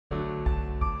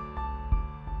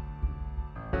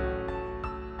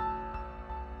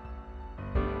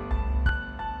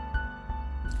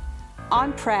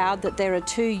I'm proud that there are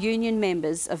 2 union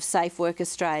members of Safe Work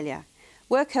Australia.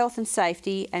 Work health and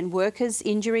safety and workers'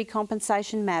 injury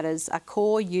compensation matters are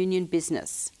core union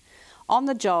business. On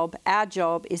the job, our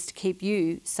job is to keep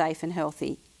you safe and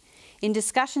healthy. In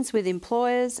discussions with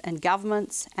employers and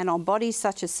governments and on bodies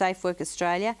such as Safe Work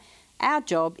Australia, our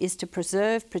job is to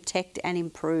preserve, protect and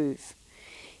improve.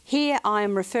 Here I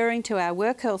am referring to our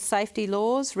work health safety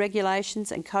laws,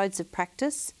 regulations and codes of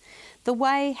practice, the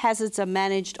way hazards are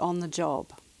managed on the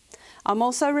job. I'm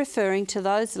also referring to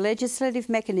those legislative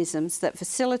mechanisms that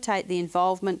facilitate the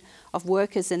involvement of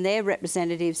workers and their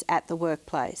representatives at the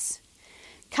workplace.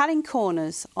 Cutting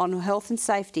corners on health and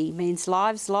safety means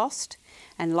lives lost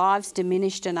and lives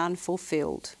diminished and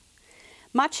unfulfilled.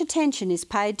 Much attention is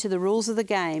paid to the rules of the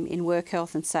game in work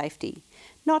health and safety,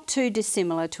 not too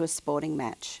dissimilar to a sporting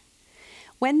match.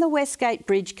 When the Westgate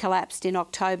Bridge collapsed in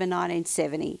October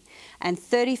 1970 and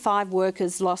 35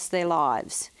 workers lost their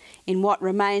lives in what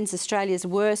remains Australia's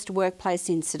worst workplace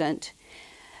incident,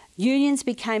 unions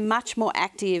became much more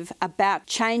active about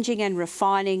changing and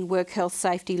refining work health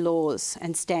safety laws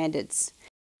and standards.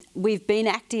 We've been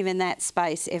active in that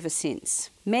space ever since.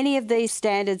 Many of these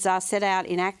standards are set out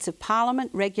in Acts of Parliament,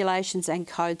 regulations and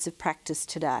codes of practice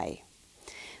today.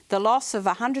 The loss of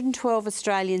 112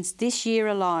 Australians this year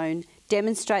alone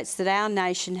demonstrates that our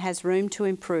nation has room to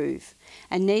improve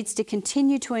and needs to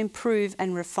continue to improve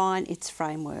and refine its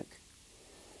framework.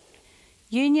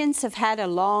 Unions have had a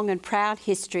long and proud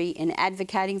history in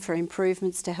advocating for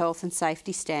improvements to health and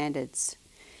safety standards.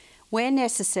 Where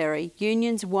necessary,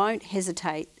 unions won't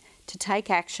hesitate to take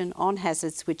action on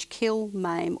hazards which kill,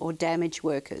 maim or damage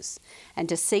workers and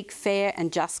to seek fair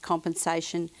and just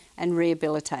compensation and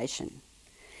rehabilitation.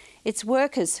 It's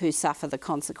workers who suffer the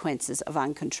consequences of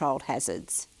uncontrolled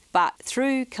hazards, but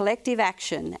through collective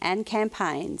action and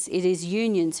campaigns, it is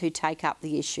unions who take up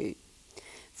the issue.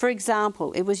 For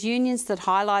example, it was unions that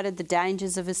highlighted the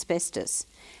dangers of asbestos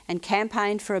and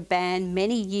campaigned for a ban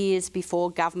many years before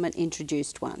government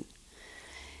introduced one.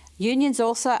 Unions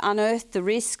also unearthed the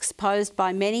risks posed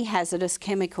by many hazardous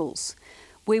chemicals.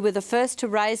 We were the first to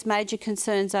raise major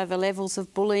concerns over levels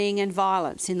of bullying and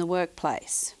violence in the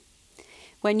workplace.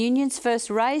 When unions first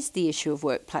raised the issue of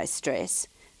workplace stress,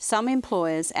 some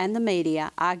employers and the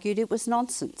media argued it was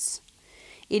nonsense.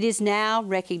 It is now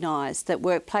recognised that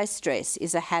workplace stress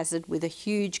is a hazard with a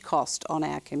huge cost on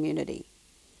our community.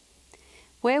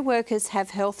 Where workers have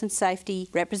health and safety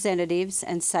representatives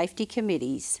and safety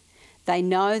committees, they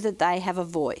know that they have a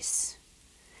voice.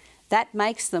 That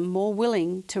makes them more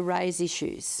willing to raise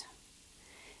issues.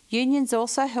 Unions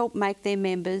also help make their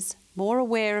members more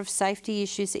aware of safety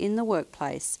issues in the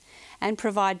workplace and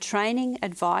provide training,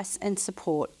 advice and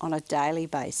support on a daily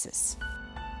basis.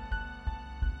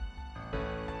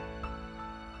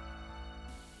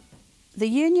 The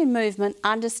union movement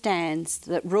understands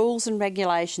that rules and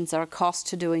regulations are a cost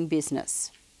to doing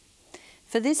business.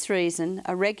 For this reason,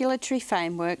 a regulatory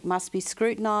framework must be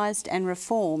scrutinised and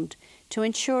reformed to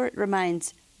ensure it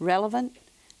remains relevant,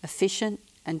 efficient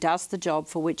and does the job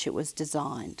for which it was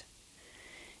designed.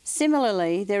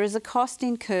 Similarly, there is a cost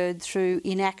incurred through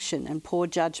inaction and poor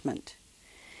judgment.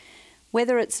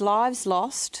 Whether it's lives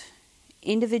lost,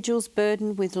 individuals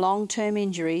burdened with long-term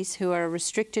injuries who are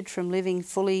restricted from living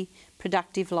fully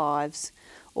productive lives,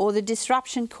 or the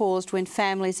disruption caused when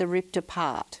families are ripped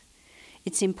apart,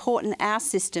 it's important our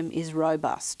system is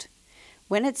robust.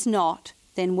 When it's not,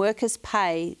 then workers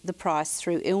pay the price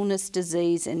through illness,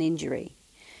 disease and injury.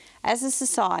 As a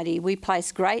society, we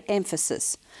place great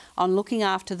emphasis on looking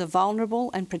after the vulnerable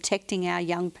and protecting our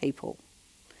young people.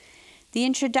 The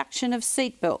introduction of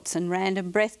seatbelts and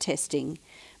random breath testing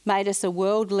made us a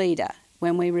world leader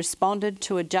when we responded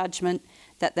to a judgment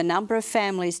that the number of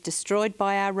families destroyed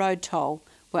by our road toll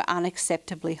were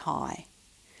unacceptably high.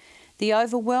 The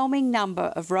overwhelming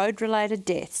number of road-related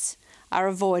deaths are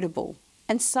avoidable,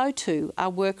 and so too are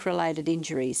work-related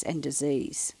injuries and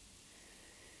disease.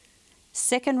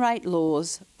 Second-rate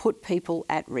laws put people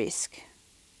at risk.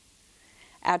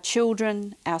 Our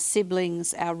children, our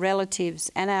siblings, our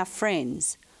relatives and our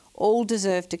friends all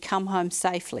deserve to come home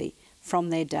safely from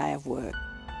their day of work.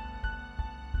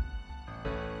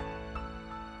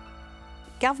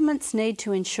 Governments need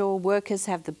to ensure workers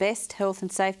have the best health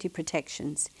and safety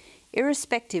protections,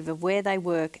 irrespective of where they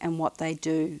work and what they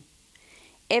do.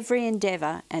 Every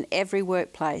endeavour and every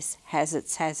workplace has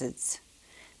its hazards.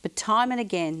 But time and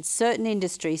again, certain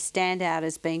industries stand out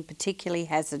as being particularly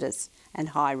hazardous and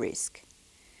high risk.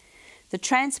 The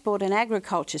transport and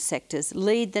agriculture sectors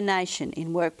lead the nation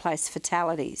in workplace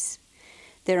fatalities.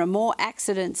 There are more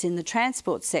accidents in the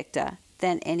transport sector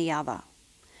than any other.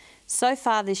 So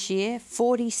far this year,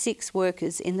 46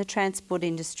 workers in the transport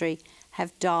industry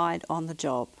have died on the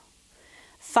job.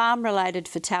 Farm-related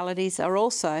fatalities are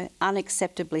also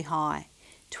unacceptably high.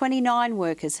 29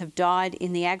 workers have died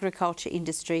in the agriculture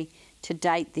industry to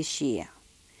date this year.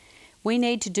 We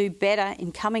need to do better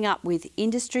in coming up with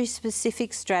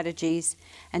industry-specific strategies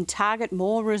and target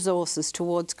more resources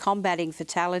towards combating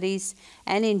fatalities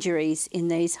and injuries in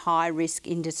these high-risk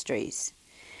industries.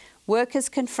 Workers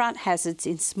confront hazards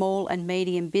in small and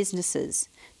medium businesses,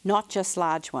 not just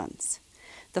large ones.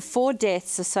 The 4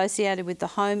 deaths associated with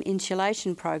the home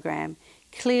insulation program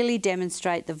clearly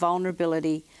demonstrate the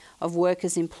vulnerability of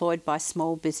workers employed by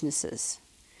small businesses.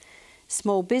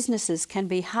 Small businesses can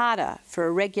be harder for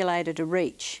a regulator to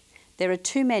reach. There are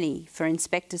too many for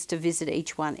inspectors to visit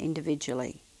each one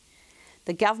individually.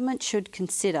 The government should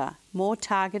consider more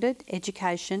targeted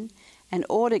education and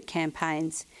audit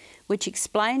campaigns which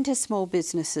explain to small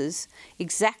businesses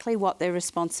exactly what their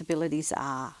responsibilities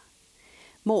are.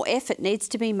 More effort needs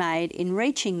to be made in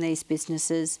reaching these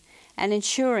businesses and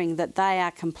ensuring that they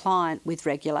are compliant with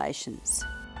regulations.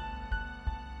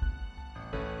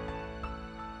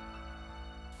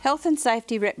 Health and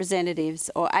safety representatives,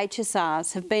 or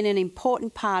HSRs, have been an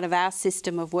important part of our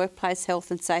system of workplace health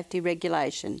and safety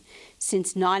regulation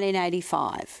since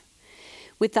 1985.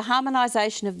 With the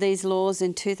harmonisation of these laws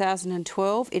in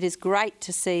 2012, it is great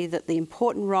to see that the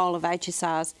important role of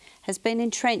HSRs has been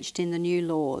entrenched in the new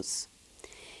laws.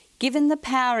 Given the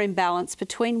power imbalance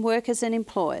between workers and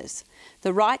employers,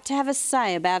 the right to have a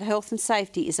say about health and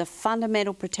safety is a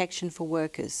fundamental protection for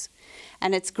workers,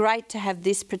 and it's great to have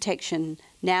this protection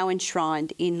now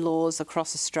enshrined in laws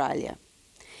across Australia.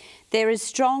 There is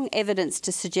strong evidence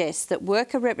to suggest that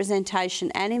worker representation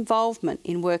and involvement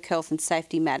in work health and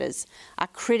safety matters are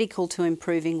critical to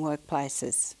improving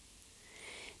workplaces.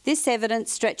 This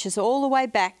evidence stretches all the way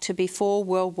back to before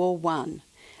World War I,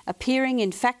 appearing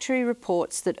in factory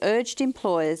reports that urged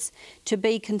employers to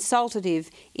be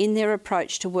consultative in their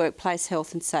approach to workplace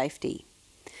health and safety.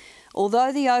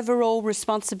 Although the overall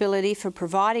responsibility for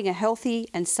providing a healthy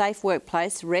and safe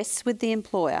workplace rests with the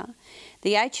employer,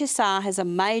 the HSR has a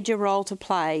major role to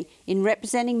play in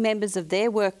representing members of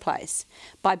their workplace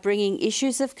by bringing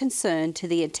issues of concern to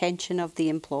the attention of the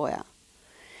employer.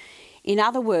 In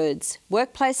other words,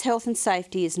 workplace health and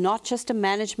safety is not just a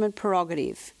management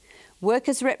prerogative.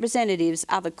 Workers' representatives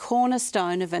are the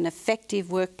cornerstone of an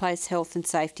effective workplace health and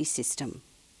safety system.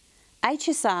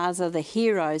 HSRs are the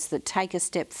heroes that take a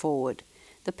step forward,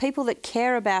 the people that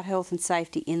care about health and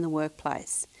safety in the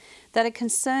workplace, that are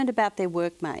concerned about their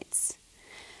workmates.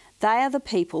 They are the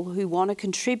people who want to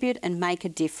contribute and make a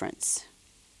difference.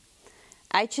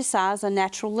 HSRs are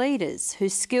natural leaders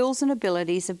whose skills and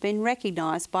abilities have been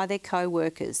recognised by their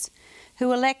co-workers,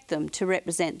 who elect them to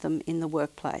represent them in the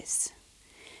workplace.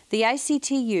 The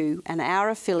ACTU and our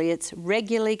affiliates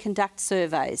regularly conduct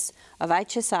surveys of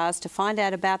HSRs to find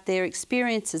out about their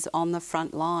experiences on the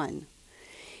front line.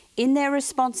 In their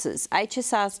responses,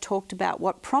 HSRs talked about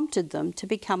what prompted them to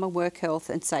become a work health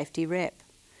and safety rep.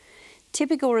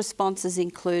 Typical responses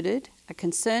included a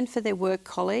concern for their work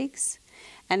colleagues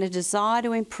and a desire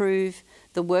to improve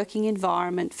the working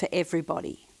environment for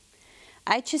everybody.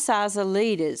 HSRs are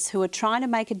leaders who are trying to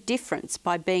make a difference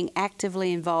by being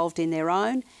actively involved in their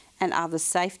own and others'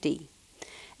 safety.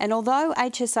 And although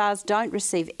HSRs don't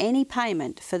receive any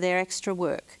payment for their extra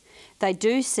work, they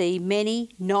do see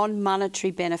many non-monetary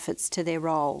benefits to their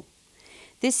role.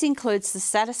 This includes the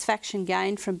satisfaction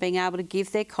gained from being able to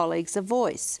give their colleagues a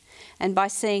voice and by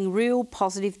seeing real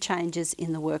positive changes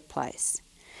in the workplace.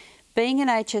 Being an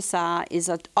HSR is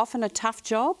often a tough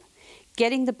job,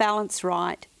 getting the balance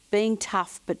right, being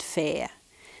tough but fair,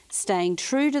 staying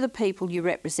true to the people you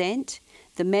represent,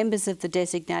 the members of the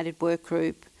designated work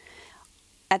group,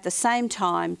 at the same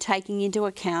time taking into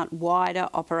account wider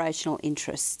operational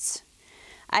interests.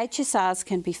 HSRs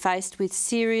can be faced with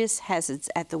serious hazards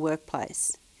at the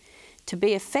workplace. To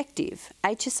be effective,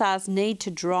 HSRs need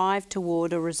to drive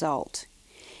toward a result.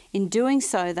 In doing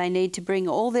so, they need to bring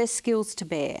all their skills to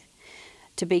bear,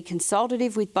 to be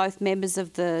consultative with both members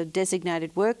of the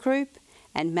designated work group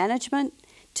and management,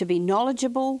 to be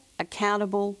knowledgeable,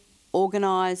 accountable,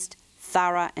 organised,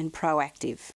 thorough and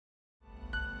proactive.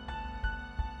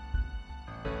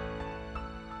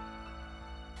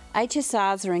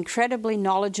 HSRs are incredibly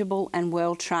knowledgeable and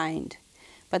well trained,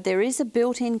 but there is a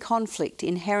built-in conflict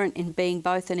inherent in being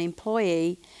both an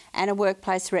employee and a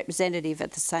workplace representative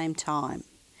at the same time.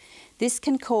 This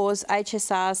can cause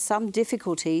HSRs some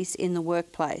difficulties in the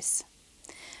workplace.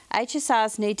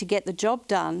 HSRs need to get the job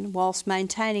done whilst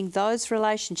maintaining those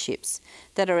relationships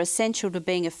that are essential to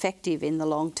being effective in the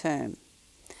long term.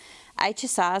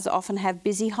 HSRs often have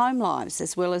busy home lives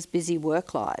as well as busy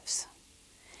work lives.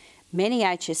 Many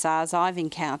HSRs I've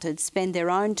encountered spend their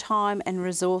own time and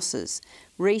resources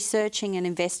researching and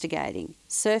investigating,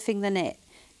 surfing the net,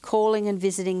 calling and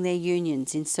visiting their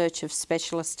unions in search of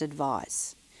specialist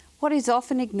advice. What is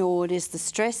often ignored is the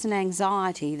stress and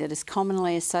anxiety that is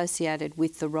commonly associated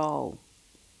with the role.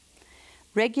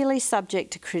 Regularly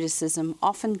subject to criticism,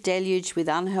 often deluged with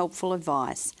unhelpful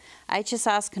advice,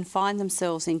 HSRs can find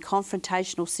themselves in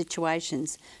confrontational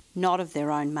situations not of their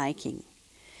own making.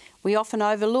 We often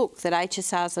overlook that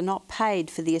HSRs are not paid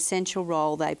for the essential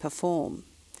role they perform.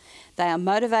 They are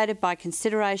motivated by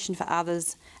consideration for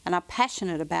others and are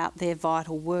passionate about their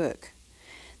vital work.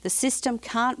 The system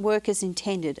can't work as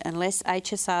intended unless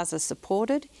HSRs are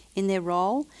supported in their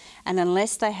role and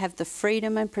unless they have the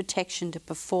freedom and protection to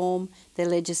perform their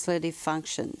legislative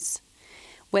functions.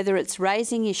 Whether it's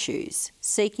raising issues,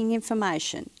 seeking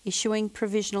information, issuing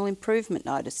provisional improvement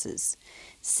notices,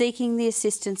 seeking the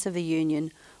assistance of a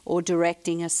union, or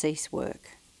directing a cease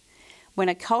work. When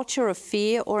a culture of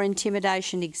fear or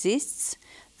intimidation exists,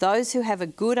 those who have a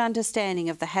good understanding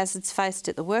of the hazards faced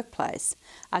at the workplace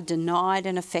are denied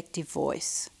an effective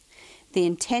voice. The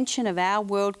intention of our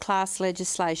world-class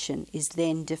legislation is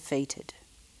then defeated.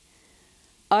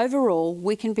 Overall,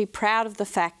 we can be proud of the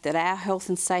fact that our health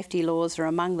and safety laws are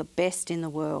among the best in the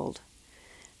world.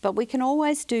 But we can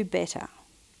always do better.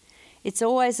 It's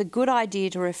always a good idea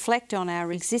to reflect on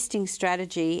our existing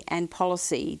strategy and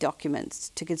policy documents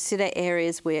to consider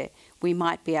areas where we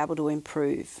might be able to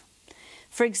improve.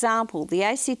 For example, the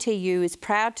ACTU is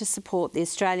proud to support the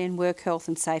Australian Work Health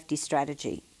and Safety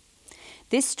Strategy.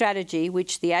 This strategy,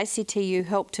 which the ACTU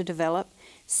helped to develop,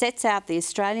 sets out the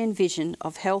Australian vision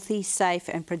of healthy, safe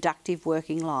and productive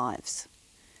working lives.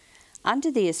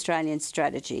 Under the Australian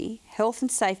strategy, Health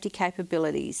and Safety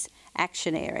Capabilities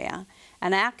Action Area,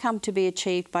 an outcome to be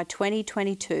achieved by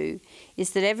 2022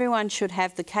 is that everyone should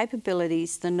have the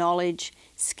capabilities, the knowledge,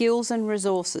 skills and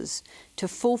resources to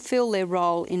fulfil their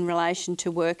role in relation to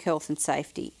work health and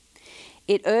safety.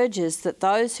 It urges that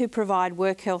those who provide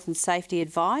work health and safety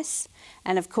advice,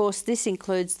 and of course this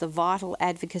includes the vital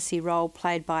advocacy role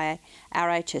played by our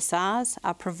HSRs,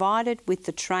 are provided with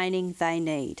the training they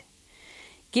need.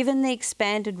 Given the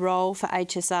expanded role for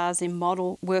HSRs in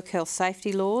model work health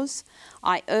safety laws,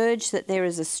 I urge that there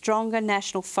is a stronger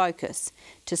national focus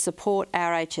to support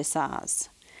our HSRs.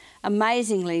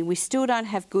 Amazingly, we still don't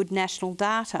have good national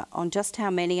data on just how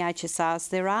many HSRs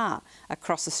there are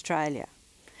across Australia.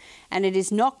 And it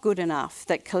is not good enough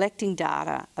that collecting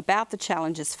data about the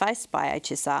challenges faced by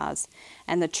HSRs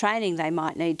and the training they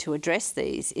might need to address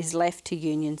these is left to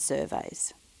union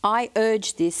surveys. I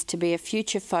urge this to be a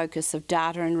future focus of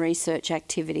data and research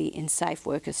activity in Safe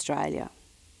Work Australia.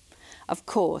 Of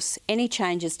course, any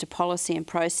changes to policy and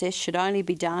process should only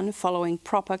be done following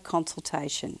proper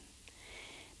consultation.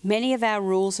 Many of our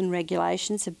rules and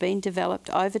regulations have been developed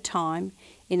over time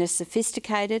in a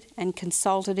sophisticated and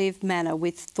consultative manner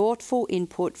with thoughtful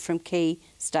input from key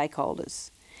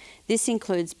stakeholders. This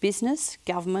includes business,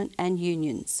 government and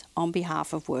unions on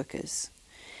behalf of workers.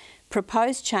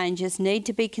 Proposed changes need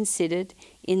to be considered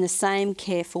in the same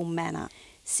careful manner.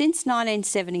 Since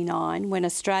 1979, when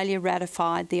Australia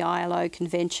ratified the ILO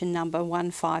Convention No.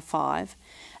 155,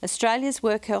 Australia's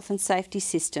work health and safety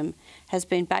system has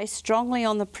been based strongly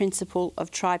on the principle of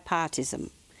tripartism,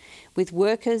 with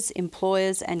workers,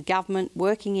 employers and government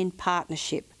working in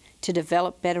partnership to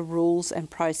develop better rules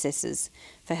and processes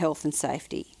for health and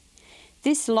safety.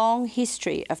 This long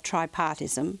history of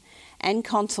tripartism and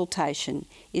consultation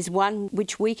is one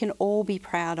which we can all be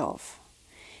proud of.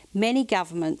 Many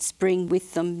governments bring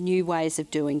with them new ways of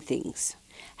doing things.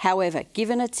 However,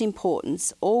 given its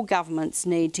importance, all governments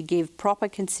need to give proper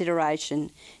consideration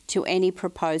to any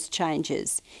proposed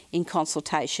changes in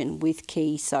consultation with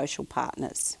key social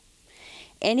partners.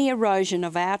 Any erosion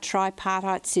of our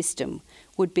tripartite system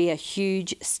would be a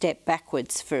huge step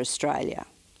backwards for Australia.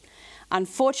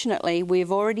 Unfortunately, we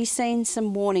have already seen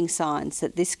some warning signs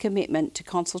that this commitment to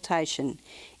consultation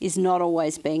is not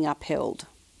always being upheld.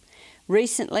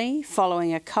 Recently,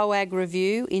 following a COAG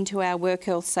review into our work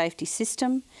health safety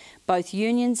system, both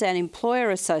unions and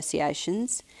employer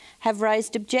associations have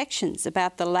raised objections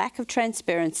about the lack of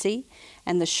transparency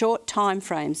and the short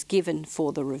timeframes given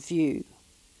for the review.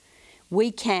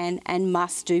 We can and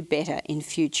must do better in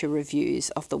future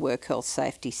reviews of the work health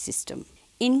safety system.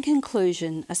 In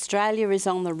conclusion, Australia is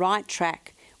on the right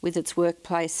track with its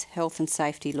workplace health and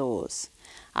safety laws.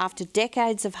 After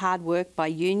decades of hard work by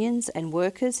unions and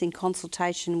workers in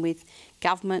consultation with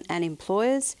government and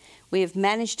employers, we have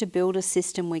managed to build a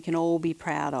system we can all be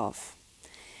proud of.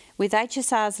 With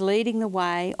HSRs leading the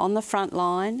way on the front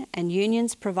line and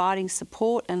unions providing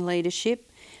support and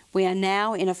leadership, we are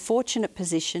now in a fortunate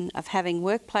position of having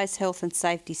workplace health and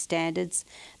safety standards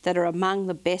that are among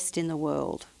the best in the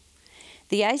world.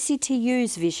 The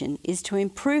ACTU's vision is to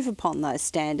improve upon those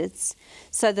standards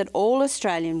so that all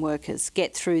Australian workers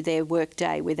get through their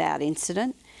workday without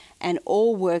incident and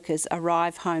all workers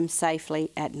arrive home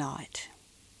safely at night.